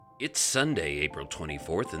It's Sunday, April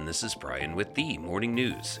 24th, and this is Brian with the Morning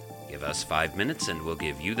News. Give us 5 minutes and we'll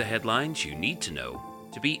give you the headlines you need to know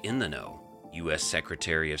to be in the know. U.S.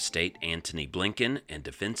 Secretary of State Antony Blinken and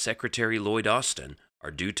Defense Secretary Lloyd Austin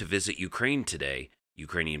are due to visit Ukraine today,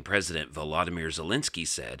 Ukrainian President Volodymyr Zelensky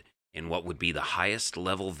said, in what would be the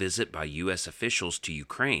highest-level visit by U.S. officials to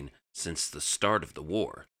Ukraine since the start of the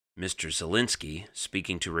war. Mr. Zelensky,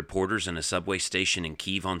 speaking to reporters in a subway station in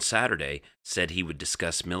Kyiv on Saturday, said he would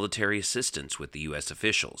discuss military assistance with the U.S.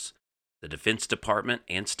 officials. The Defense Department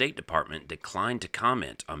and State Department declined to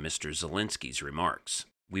comment on Mr. Zelensky's remarks.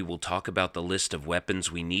 "We will talk about the list of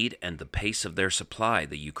weapons we need and the pace of their supply,"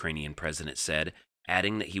 the Ukrainian president said,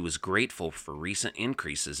 adding that he was grateful for recent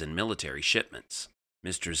increases in military shipments.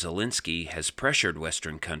 Mr. Zelensky has pressured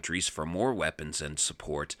Western countries for more weapons and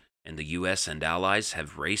support, and the U.S. and allies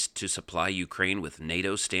have raced to supply Ukraine with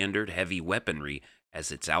NATO-standard heavy weaponry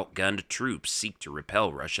as its outgunned troops seek to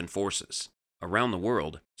repel Russian forces. Around the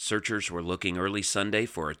world, searchers were looking early Sunday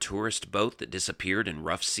for a tourist boat that disappeared in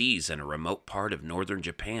rough seas in a remote part of northern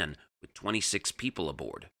Japan with 26 people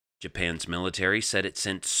aboard. Japan's military said it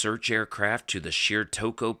sent search aircraft to the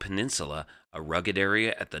Shirotoko Peninsula, a rugged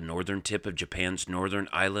area at the northern tip of Japan's northern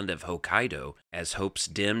island of Hokkaido, as hopes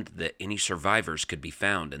dimmed that any survivors could be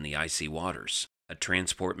found in the icy waters. A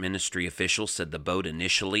transport ministry official said the boat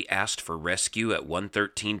initially asked for rescue at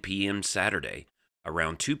 1:13 p.m. Saturday.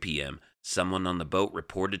 Around 2 p.m., someone on the boat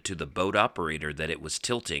reported to the boat operator that it was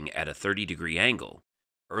tilting at a 30-degree angle.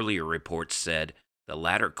 Earlier reports said the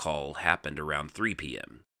latter call happened around 3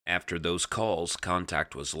 p.m. After those calls,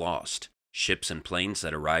 contact was lost. Ships and planes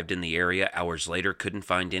that arrived in the area hours later couldn't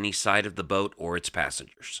find any sight of the boat or its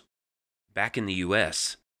passengers. Back in the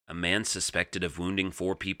U.S., a man suspected of wounding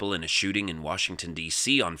 4 people in a shooting in Washington,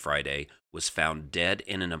 D.C. on Friday was found dead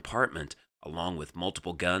in an apartment, along with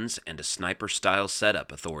multiple guns and a sniper-style setup,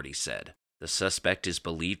 authorities said. The suspect is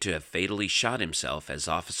believed to have fatally shot himself as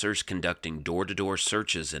officers conducting door-to-door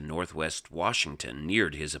searches in northwest Washington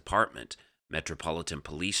neared his apartment, Metropolitan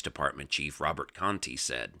Police Department Chief Robert Conti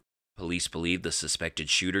said. Police believe the suspected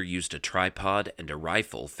shooter used a tripod and a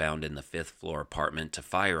rifle found in the 5th-floor apartment to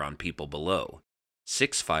fire on people below.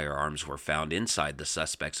 6 firearms were found inside the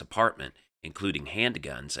suspect's apartment, including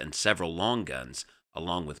handguns and several long guns,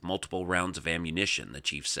 along with multiple rounds of ammunition, the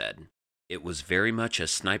chief said. "It was very much a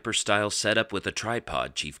sniper-style setup with a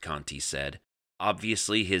tripod," Chief Conti said.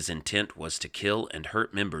 "Obviously, his intent was to kill and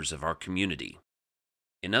hurt members of our community."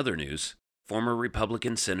 In other news, former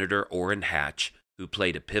Republican Senator Orrin Hatch, who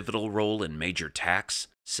played a pivotal role in major tax,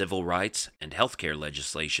 civil rights, and healthcare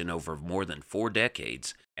legislation over more than 4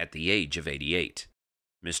 decades, at the age of 88.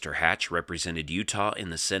 Mr. Hatch represented Utah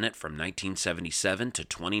in the Senate from 1977 to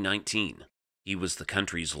 2019. He was the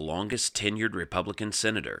country's longest-tenured Republican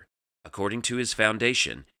senator. According to his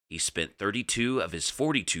foundation, he spent 32 of his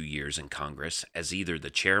 42 years in Congress as either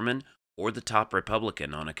the chairman or the top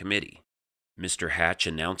Republican on a committee. Mr. Hatch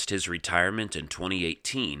announced his retirement in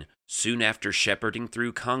 2018, soon after shepherding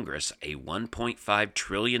through Congress a $1.5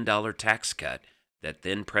 trillion tax cut that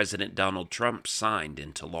then-President Donald Trump signed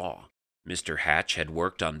into law. Mr. Hatch had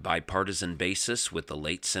worked on bipartisan basis with the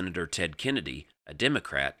late Senator Ted Kennedy, a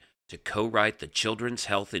Democrat, to co-write the Children's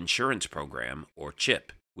Health Insurance Program, or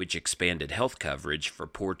CHIP, which expanded health coverage for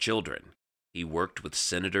poor children. He worked with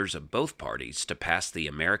senators of both parties to pass the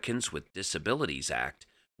Americans with Disabilities Act,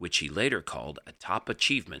 which he later called a top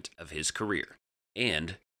achievement of his career.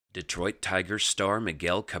 And Detroit Tigers star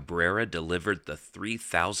Miguel Cabrera delivered the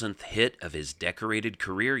 3,000th hit of his decorated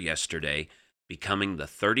career yesterday, becoming the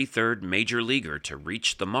 33rd major leaguer to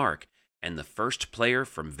reach the mark and the first player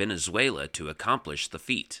from Venezuela to accomplish the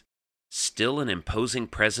feat. Still an imposing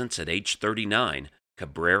presence at age 39,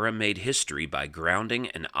 Cabrera made history by grounding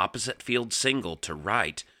an opposite-field single to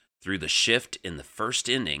right through the shift in the first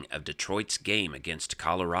inning of Detroit's game against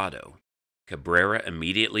Colorado. Cabrera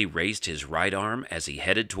immediately raised his right arm as he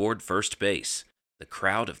headed toward first base. The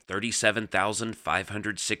crowd of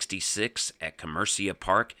 37,566 at Commercia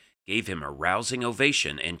Park gave him a rousing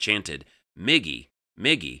ovation and chanted, "Miggy,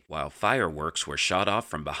 Miggy," while fireworks were shot off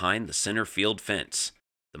from behind the center field fence.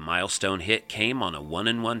 The milestone hit came on a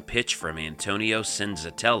 1-1 pitch from Antonio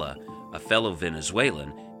Senzatella, a fellow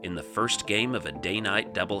Venezuelan, in the first game of a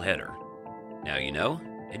day-night doubleheader. Now you know,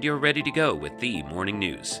 and you're ready to go with the Morning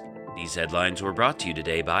News. These headlines were brought to you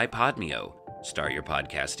today by Podmeo. Start your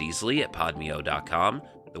podcast easily at podmeo.com,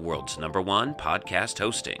 the world's #1 podcast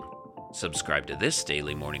hosting. Subscribe to this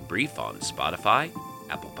daily morning brief on Spotify,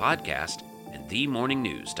 Apple Podcast, and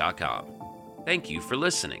themorningnews.com. Thank you for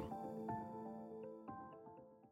listening.